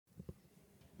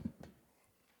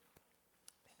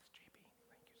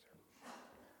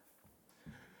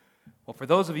Well, for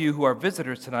those of you who are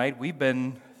visitors tonight, we've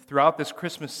been, throughout this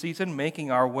Christmas season, making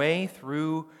our way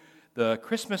through the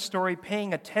Christmas story,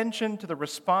 paying attention to the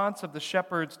response of the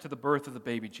shepherds to the birth of the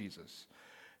baby Jesus.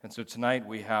 And so tonight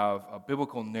we have a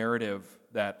biblical narrative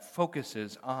that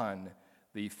focuses on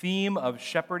the theme of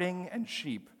shepherding and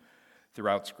sheep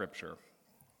throughout Scripture.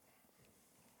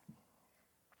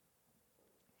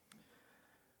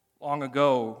 Long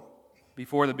ago,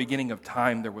 before the beginning of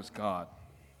time, there was God.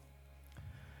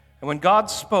 And when God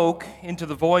spoke into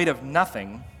the void of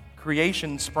nothing,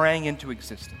 creation sprang into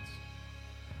existence.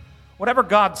 Whatever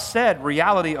God said,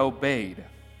 reality obeyed.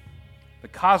 The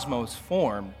cosmos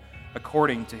formed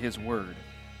according to His word.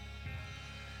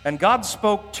 And God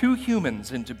spoke two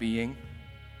humans into being.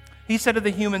 He said to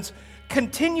the humans,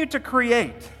 "Continue to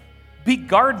create. Be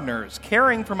gardeners,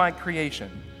 caring for my creation.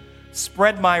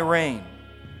 Spread my reign.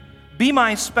 Be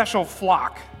my special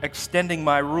flock, extending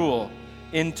my rule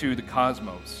into the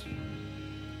cosmos."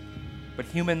 But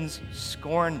humans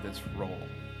scorned this role.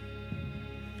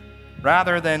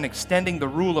 Rather than extending the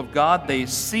rule of God, they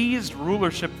seized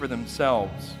rulership for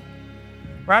themselves.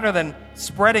 Rather than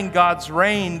spreading God's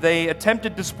reign, they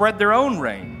attempted to spread their own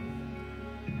reign.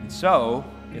 And so,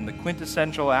 in the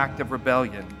quintessential act of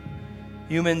rebellion,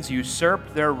 humans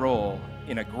usurped their role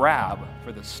in a grab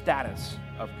for the status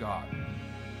of God.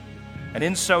 And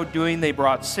in so doing, they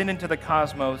brought sin into the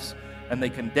cosmos and they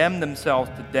condemned themselves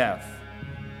to death.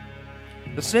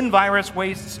 The sin virus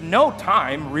wastes no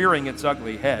time rearing its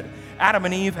ugly head. Adam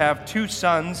and Eve have two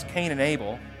sons, Cain and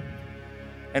Abel.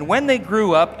 And when they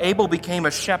grew up, Abel became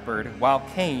a shepherd while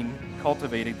Cain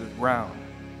cultivated the ground.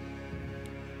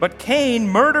 But Cain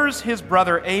murders his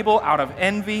brother Abel out of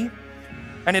envy,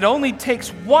 and it only takes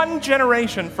one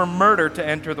generation for murder to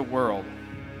enter the world.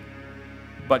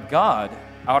 But God,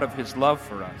 out of His love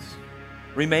for us,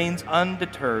 remains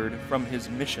undeterred from His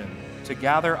mission to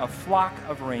gather a flock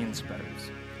of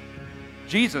rain-spreaders.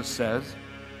 Jesus says,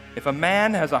 if a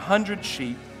man has 100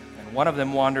 sheep and one of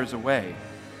them wanders away,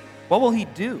 what will he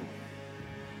do?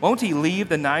 Won't he leave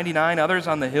the 99 others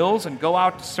on the hills and go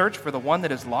out to search for the one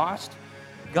that is lost?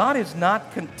 God is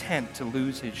not content to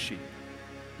lose His sheep.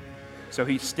 So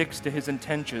He sticks to His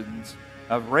intentions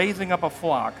of raising up a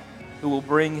flock who will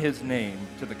bring His name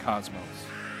to the cosmos.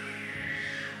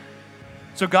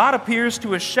 So God appears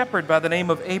to a shepherd by the name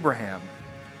of Abraham.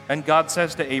 And God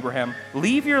says to Abraham,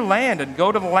 "Leave your land and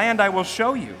go to the land I will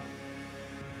show you."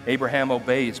 Abraham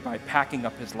obeys by packing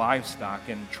up his livestock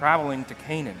and traveling to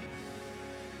Canaan.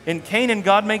 In Canaan,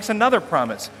 God makes another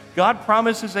promise. God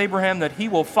promises Abraham that he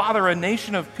will father a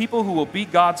nation of people who will be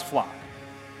God's flock.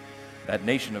 That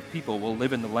nation of people will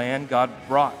live in the land God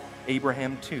brought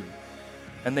Abraham to,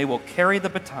 and they will carry the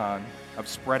baton of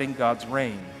spreading God's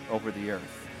reign over the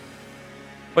earth.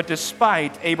 But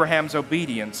despite Abraham's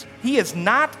obedience, he is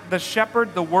not the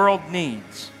shepherd the world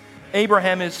needs.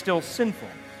 Abraham is still sinful.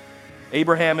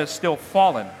 Abraham is still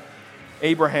fallen.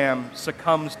 Abraham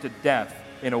succumbs to death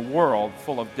in a world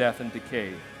full of death and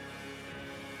decay.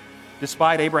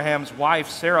 Despite Abraham's wife,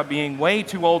 Sarah, being way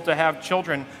too old to have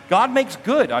children, God makes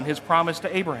good on His promise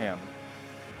to Abraham.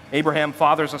 Abraham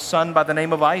fathers a son by the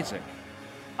name of Isaac.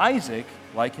 Isaac,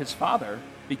 like his father,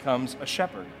 becomes a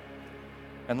shepherd.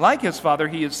 And like his father,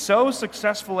 he is so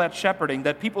successful at shepherding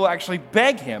that people actually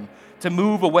beg him to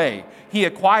move away. He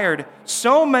acquired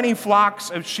so many flocks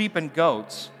of sheep and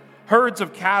goats, herds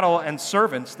of cattle and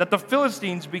servants, that the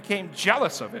Philistines became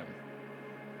jealous of him.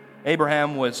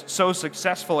 Abraham was so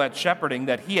successful at shepherding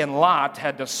that he and Lot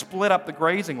had to split up the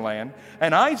grazing land,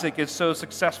 and Isaac is so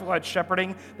successful at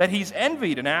shepherding that he's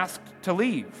envied and asked to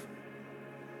leave.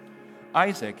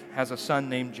 Isaac has a son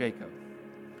named Jacob.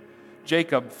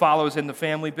 Jacob follows in the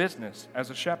family business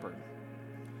as a shepherd.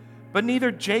 But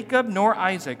neither Jacob nor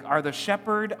Isaac are the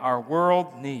shepherd our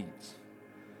world needs,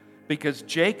 because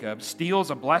Jacob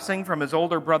steals a blessing from his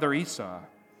older brother Esau.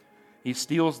 He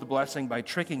steals the blessing by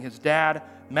tricking his dad,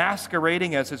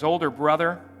 masquerading as his older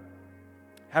brother.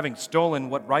 Having stolen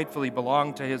what rightfully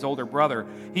belonged to his older brother,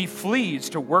 he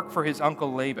flees to work for his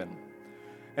uncle Laban.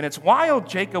 And it's while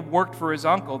Jacob worked for his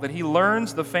uncle that he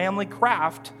learns the family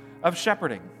craft of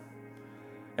shepherding.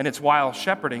 And it's while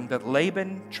shepherding that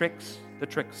Laban tricks the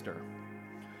trickster.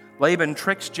 Laban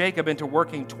tricks Jacob into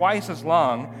working twice as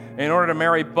long in order to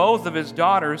marry both of his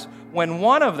daughters, when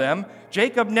one of them,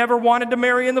 Jacob never wanted to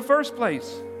marry in the first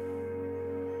place.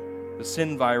 The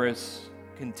sin virus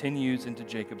continues into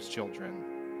Jacob's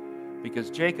children,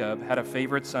 because Jacob had a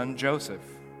favorite son, Joseph.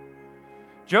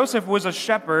 Joseph was a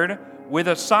shepherd with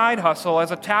a side hustle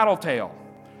as a tattletale.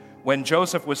 When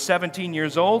Joseph was 17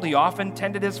 years old, he often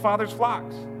tended his father's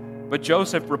flocks. But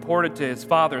Joseph reported to his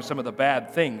father some of the bad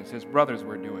things his brothers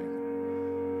were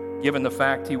doing. Given the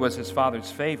fact he was his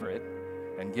father's favorite,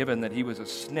 and given that he was a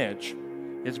snitch,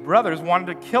 his brothers wanted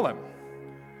to kill him.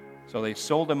 So they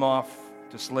sold him off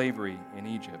to slavery in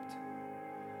Egypt.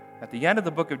 At the end of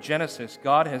the book of Genesis,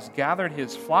 God has gathered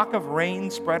his flock of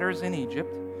rain spreaders in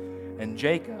Egypt, and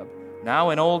Jacob, now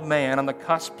an old man on the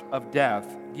cusp of death,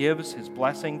 gives his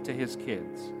blessing to his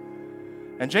kids.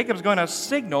 And Jacob's going to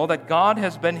signal that God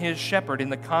has been his shepherd in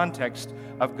the context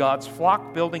of God's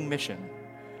flock-building mission.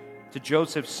 To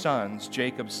Joseph's sons,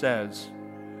 Jacob says,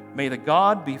 "May the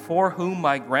God before whom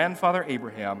my grandfather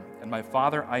Abraham and my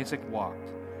father Isaac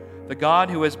walked, the God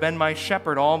who has been my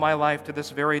shepherd all my life to this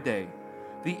very day,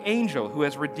 the angel who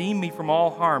has redeemed me from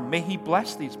all harm, may he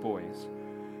bless these boys.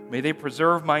 May they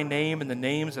preserve my name and the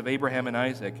names of Abraham and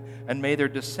Isaac, and may their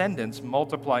descendants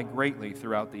multiply greatly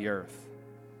throughout the earth."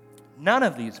 None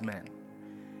of these men,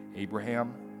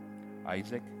 Abraham,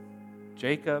 Isaac,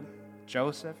 Jacob,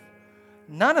 Joseph,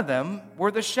 none of them were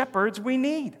the shepherds we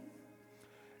need.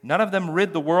 None of them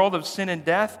rid the world of sin and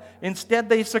death. Instead,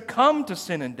 they succumbed to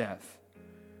sin and death.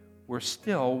 We're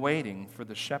still waiting for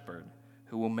the shepherd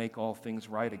who will make all things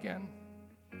right again.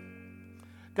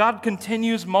 God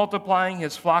continues multiplying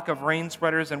his flock of rain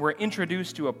spreaders, and we're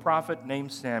introduced to a prophet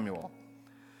named Samuel.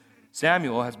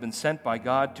 Samuel has been sent by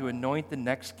God to anoint the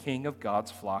next king of God's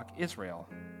flock, Israel.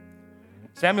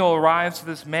 Samuel arrives to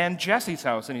this man Jesse's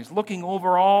house, and he's looking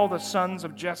over all the sons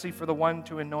of Jesse for the one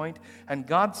to anoint, and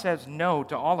God says no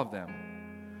to all of them.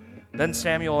 Then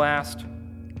Samuel asked,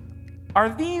 "Are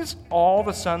these all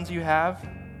the sons you have?"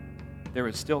 "There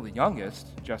is still the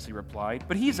youngest," Jesse replied,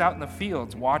 "but he's out in the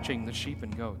fields watching the sheep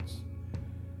and goats."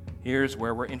 Here's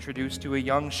where we're introduced to a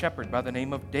young shepherd by the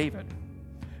name of David.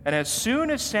 And as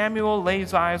soon as Samuel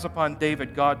lays eyes upon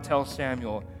David, God tells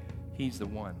Samuel, he's the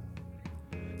one.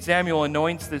 Samuel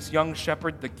anoints this young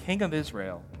shepherd the king of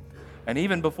Israel. And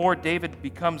even before David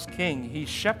becomes king, he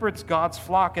shepherds God's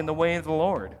flock in the way of the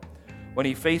Lord. When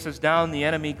he faces down the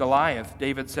enemy Goliath,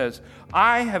 David says,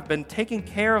 "I have been taking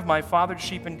care of my father's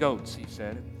sheep and goats," he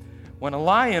said. "When a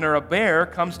lion or a bear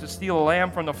comes to steal a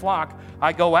lamb from the flock,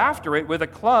 I go after it with a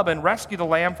club and rescue the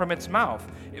lamb from its mouth.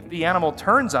 If the animal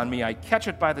turns on me, I catch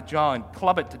it by the jaw and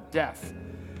club it to death.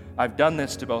 I've done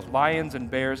this to both lions and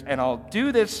bears, and I'll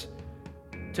do this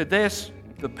to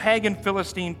the pagan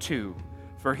Philistine too,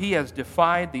 for he has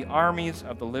defied the armies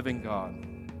of the living God."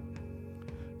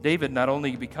 David not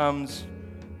only becomes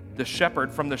the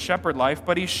shepherd from the shepherd life,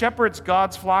 but he shepherds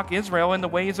God's flock Israel in the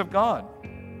ways of God.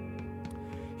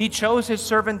 He chose his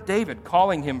servant David,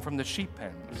 calling him from the sheep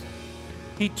pens.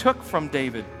 He took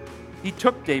David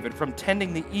from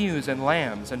tending the ewes and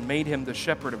lambs and made him the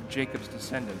shepherd of Jacob's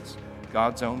descendants,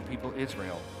 God's own people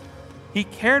Israel. He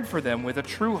cared for them with a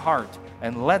true heart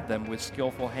and led them with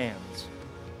skillful hands.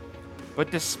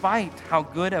 But despite how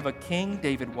good of a king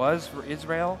David was for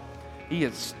Israel, he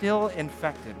is still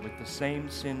infected with the same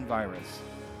sin virus.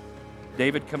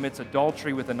 David commits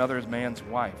adultery with another man's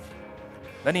wife.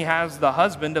 Then he has the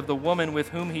husband of the woman with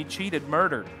whom he cheated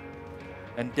murdered.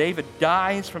 And David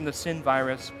dies from the sin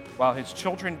virus while his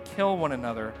children kill one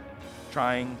another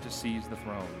trying to seize the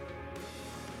throne.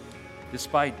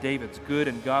 Despite David's good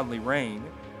and godly reign,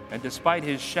 and despite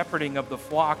his shepherding of the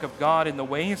flock of God in the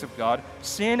ways of God,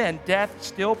 sin and death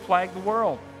still plague the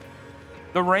world.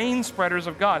 The rain spreaders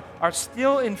of God are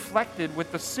still infected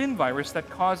with the sin virus that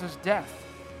causes death.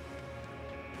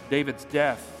 David's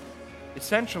death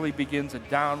essentially begins a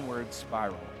downward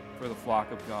spiral for the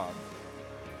flock of God.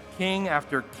 King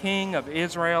after king of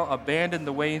Israel abandoned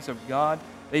the ways of God.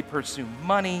 They pursue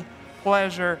money,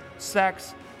 pleasure,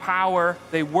 sex, power.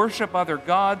 They worship other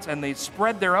gods, and they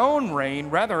spread their own reign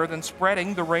rather than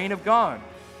spreading the reign of God.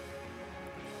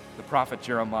 The prophet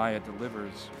Jeremiah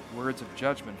delivers words of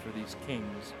judgment for these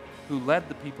kings who led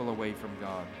the people away from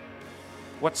God.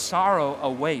 What sorrow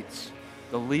awaits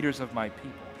the leaders of my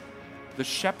people, the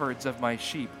shepherds of my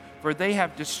sheep, for they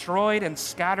have destroyed and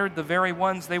scattered the very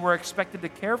ones they were expected to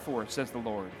care for, says the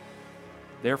Lord.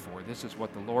 Therefore, this is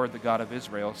what the Lord, the God of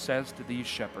Israel, says to these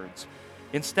shepherds.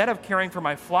 Instead of caring for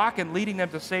my flock and leading them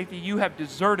to safety, you have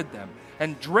deserted them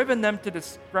and driven them to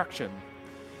destruction.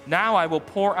 Now I will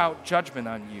pour out judgment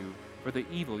on you for the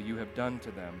evil you have done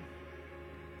to them.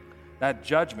 That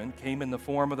judgment came in the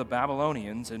form of the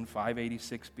Babylonians in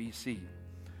 586 BC.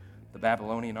 The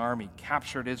Babylonian army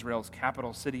captured Israel's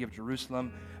capital city of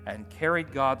Jerusalem and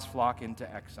carried God's flock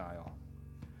into exile.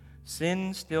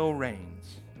 Sin still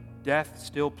reigns. Death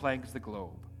still plagues the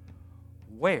globe.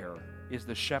 Where is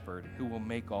the shepherd who will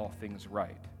make all things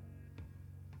right?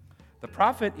 The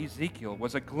prophet Ezekiel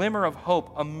was a glimmer of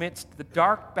hope amidst the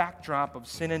dark backdrop of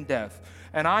sin and death.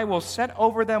 And I will set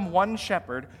over them one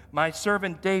shepherd, my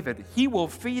servant David. He will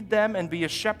feed them and be a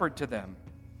shepherd to them.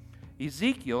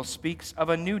 Ezekiel speaks of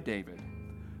a new David,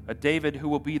 a David who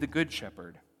will be the good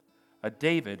shepherd, a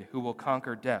David who will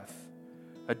conquer death,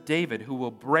 a David who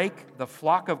will break the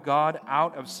flock of God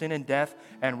out of sin and death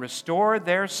and restore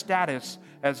their status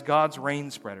as God's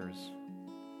rain spreaders.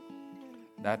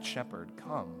 That shepherd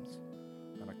comes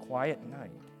on a quiet night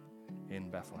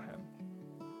in Bethlehem.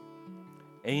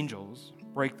 Angels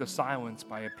break the silence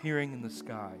by appearing in the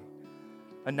sky,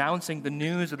 announcing the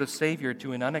news of the Savior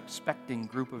to an unexpected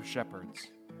group of shepherds.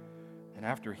 And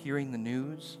after hearing the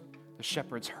news, the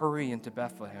shepherds hurry into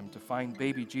Bethlehem to find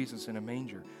baby Jesus in a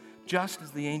manger, just as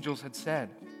the angels had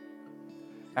said.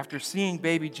 After seeing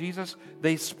baby Jesus,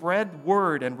 they spread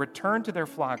word and returned to their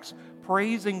flocks,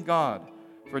 praising God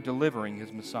for delivering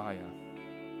his Messiah.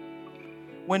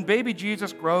 When baby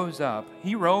Jesus grows up,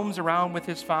 he roams around with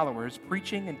his followers,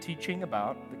 preaching and teaching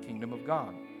about the kingdom of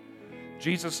God.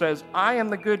 Jesus says, "I am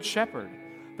the good shepherd."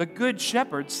 The good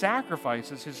shepherd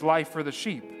sacrifices his life for the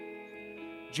sheep.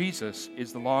 Jesus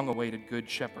is the long-awaited good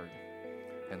shepherd.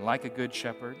 And like a good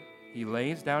shepherd, he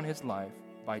lays down his life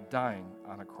by dying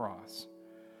on a cross.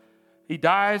 He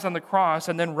dies on the cross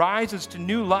and then rises to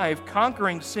new life,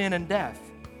 conquering sin and death.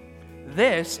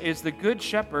 This is the good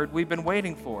shepherd we've been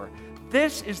waiting for.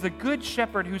 This is the good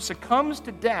shepherd who succumbs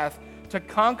to death to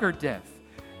conquer death.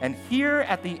 And here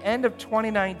at the end of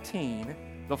 2019,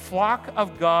 the flock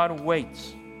of God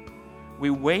waits. We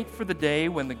wait for the day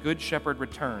when the good shepherd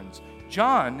returns.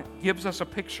 John gives us a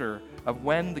picture of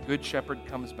when the good shepherd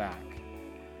comes back.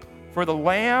 For the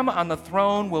Lamb on the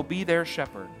throne will be their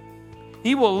shepherd.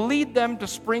 He will lead them to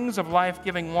springs of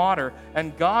life-giving water,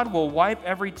 and God will wipe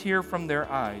every tear from their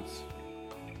eyes.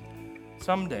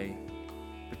 Someday,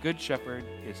 the Good Shepherd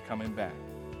is coming back.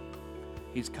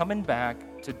 He's coming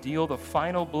back to deal the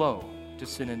final blow to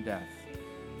sin and death.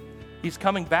 He's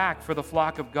coming back for the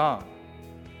flock of God.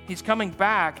 He's coming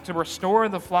back to restore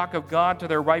the flock of God to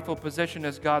their rightful position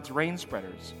as God's rain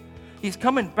spreaders. He's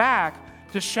coming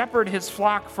back to shepherd his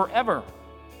flock forever.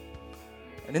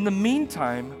 And in the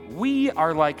meantime, we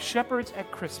are like shepherds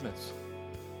at Christmas,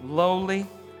 lowly,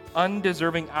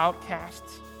 undeserving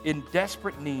outcasts in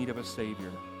desperate need of a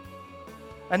Savior.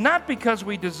 And not because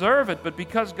we deserve it, but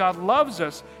because God loves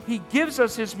us, he gives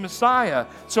us his Messiah.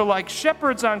 So like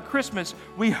shepherds on Christmas,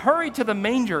 we hurry to the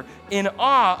manger in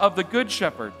awe of the Good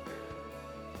Shepherd.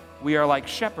 We are like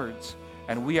shepherds,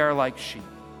 and we are like sheep,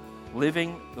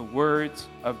 living the words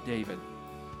of David.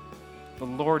 The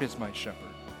Lord is my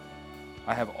shepherd.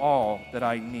 I have all that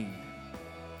I need.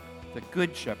 The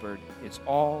Good Shepherd is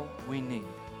all we need.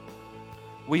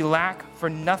 We lack for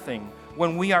nothing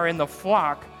when we are in the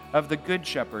flock of the Good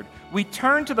Shepherd. We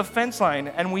turn to the fence line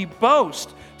and we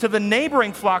boast to the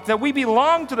neighboring flock that we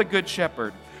belong to the Good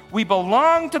Shepherd. We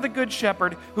belong to the Good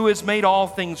Shepherd who has made all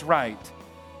things right.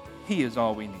 He is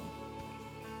all we need.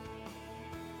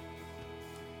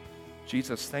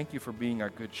 Jesus, thank you for being our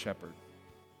Good Shepherd.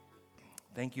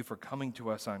 Thank you for coming to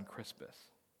us on Christmas.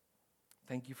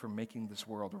 Thank you for making this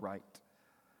world right.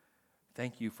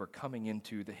 Thank you for coming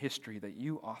into the history that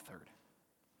you authored.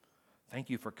 Thank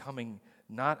you for coming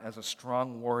not as a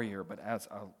strong warrior, but as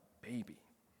a baby,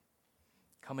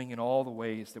 coming in all the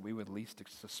ways that we would least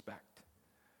suspect.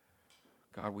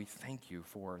 God, we thank you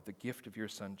for the gift of your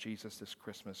Son, Jesus, this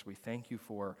Christmas. We thank you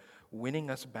for winning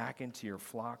us back into your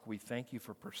flock. We thank you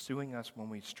for pursuing us when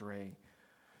we stray.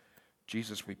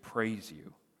 Jesus, we praise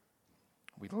you.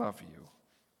 We love you.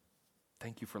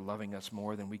 Thank you for loving us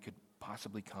more than we could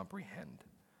possibly comprehend.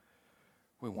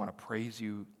 We want to praise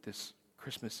you this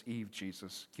Christmas Eve,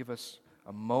 Jesus. Give us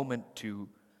a moment to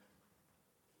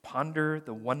ponder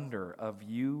the wonder of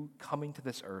you coming to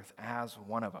this earth as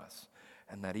one of us,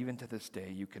 and that even to this day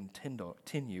you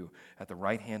continue at the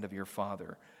right hand of your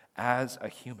Father as a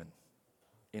human,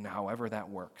 in however that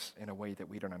works, in a way that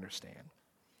we don't understand.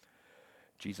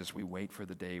 Jesus, we wait for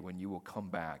the day when you will come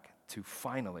back to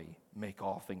finally make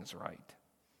all things right.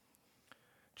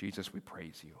 Jesus, we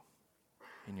praise you.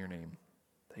 In your name,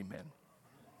 amen.